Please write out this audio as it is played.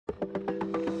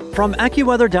From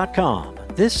AccuWeather.com,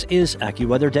 this is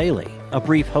AccuWeather Daily, a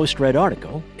brief host-read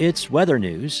article. It's weather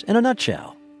news in a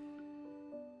nutshell.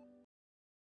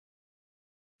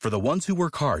 For the ones who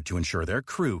work hard to ensure their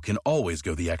crew can always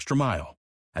go the extra mile,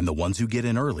 and the ones who get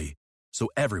in early so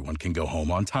everyone can go home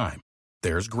on time,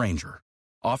 there's Grainger,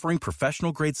 offering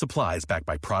professional-grade supplies backed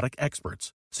by product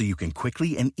experts so you can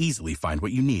quickly and easily find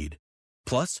what you need.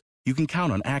 Plus, you can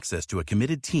count on access to a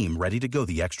committed team ready to go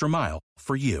the extra mile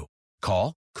for you.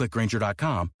 Call, click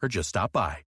Grainger.com, or just stop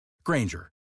by.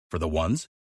 Grainger, for the ones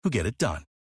who get it done.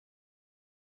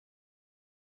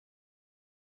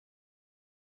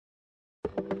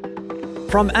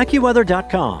 From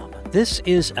AccuWeather.com, this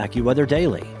is AccuWeather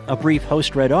Daily, a brief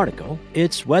host-read article.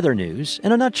 It's weather news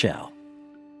in a nutshell.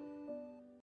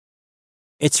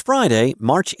 It's Friday,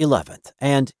 March 11th,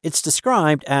 and it's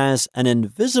described as an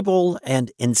invisible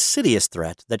and insidious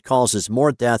threat that causes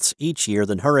more deaths each year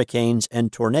than hurricanes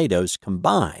and tornadoes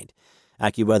combined.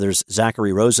 AccuWeather's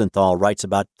Zachary Rosenthal writes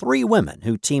about 3 women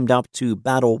who teamed up to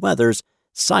battle weather's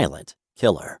silent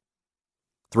killer.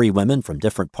 3 women from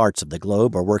different parts of the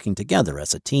globe are working together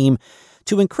as a team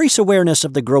to increase awareness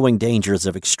of the growing dangers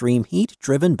of extreme heat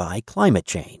driven by climate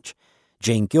change.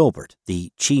 Jane Gilbert,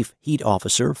 the chief heat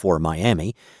officer for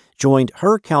Miami, joined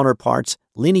her counterparts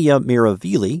Linnea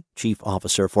Miravilli, chief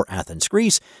officer for Athens,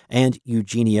 Greece, and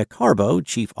Eugenia Carbo,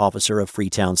 chief officer of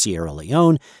Freetown, Sierra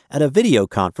Leone, at a video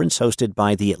conference hosted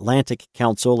by the Atlantic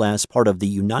Council as part of the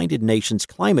United Nations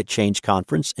Climate Change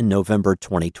Conference in November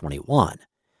 2021.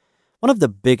 One of the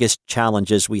biggest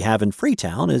challenges we have in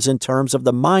Freetown is in terms of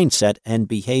the mindset and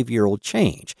behavioral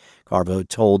change, Carbo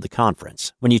told the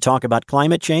conference. When you talk about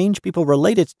climate change, people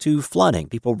relate it to flooding,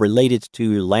 people relate it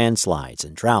to landslides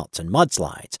and droughts and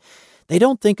mudslides. They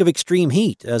don't think of extreme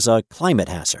heat as a climate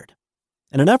hazard.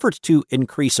 In an effort to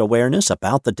increase awareness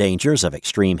about the dangers of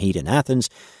extreme heat in Athens,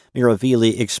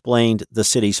 Miravilli explained the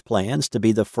city's plans to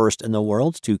be the first in the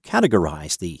world to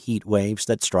categorize the heat waves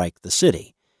that strike the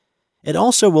city. It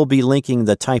also will be linking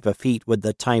the type of heat with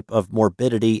the type of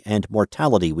morbidity and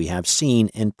mortality we have seen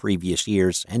in previous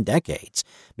years and decades,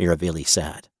 Miravilli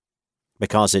said.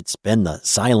 Because it's been the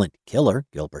silent killer,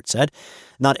 Gilbert said,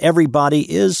 not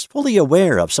everybody is fully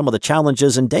aware of some of the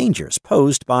challenges and dangers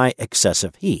posed by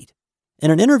excessive heat. In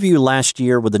an interview last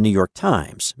year with the New York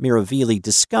Times, Miravilli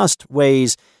discussed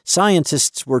ways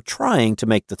scientists were trying to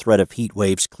make the threat of heat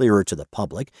waves clearer to the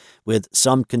public, with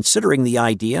some considering the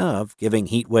idea of giving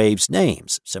heat waves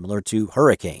names, similar to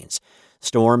hurricanes,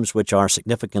 storms which are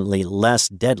significantly less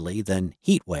deadly than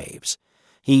heat waves.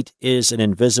 Heat is an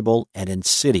invisible and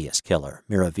insidious killer,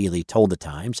 Miravilli told the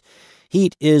Times.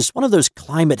 Heat is one of those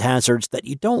climate hazards that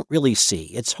you don't really see.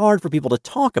 It's hard for people to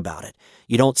talk about it.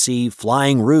 You don't see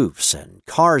flying roofs and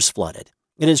cars flooded.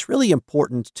 It is really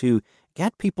important to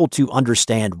get people to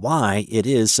understand why it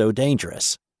is so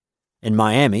dangerous. In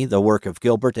Miami, the work of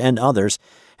Gilbert and others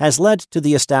has led to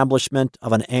the establishment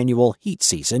of an annual heat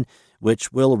season,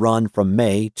 which will run from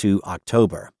May to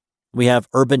October. We have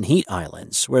urban heat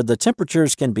islands where the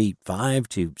temperatures can be 5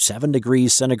 to 7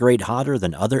 degrees centigrade hotter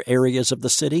than other areas of the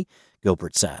city,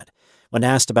 Gilbert said. When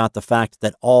asked about the fact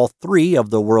that all 3 of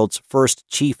the world's first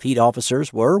chief heat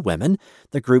officers were women,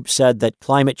 the group said that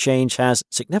climate change has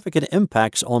significant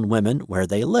impacts on women where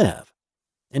they live.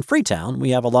 In Freetown,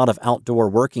 we have a lot of outdoor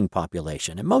working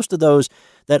population, and most of those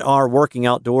that are working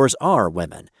outdoors are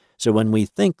women. So when we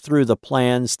think through the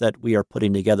plans that we are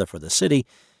putting together for the city,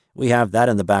 we have that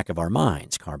in the back of our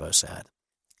minds, Carbo said.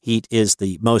 Heat is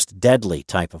the most deadly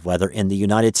type of weather in the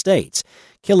United States,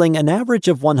 killing an average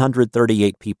of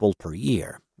 138 people per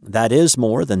year. That is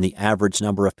more than the average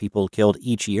number of people killed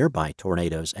each year by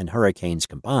tornadoes and hurricanes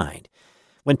combined.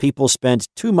 When people spend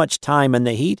too much time in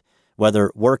the heat, whether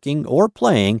working or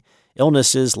playing,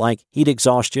 illnesses like heat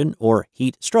exhaustion or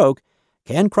heat stroke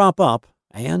can crop up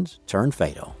and turn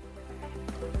fatal.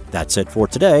 That's it for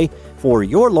today. For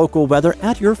your local weather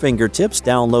at your fingertips,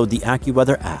 download the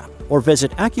AccuWeather app or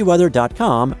visit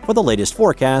AccuWeather.com for the latest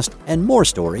forecast and more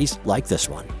stories like this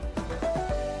one.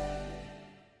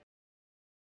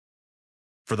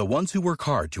 For the ones who work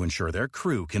hard to ensure their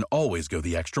crew can always go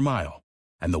the extra mile,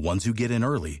 and the ones who get in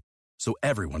early so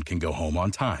everyone can go home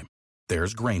on time,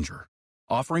 there's Grainger,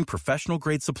 offering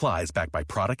professional-grade supplies backed by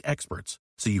product experts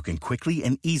so you can quickly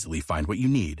and easily find what you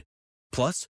need.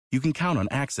 Plus, you can count on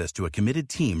access to a committed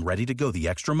team ready to go the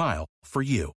extra mile for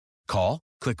you. Call,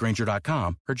 click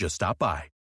Grainger.com, or just stop by.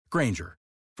 Grainger,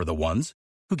 for the ones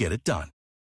who get it done.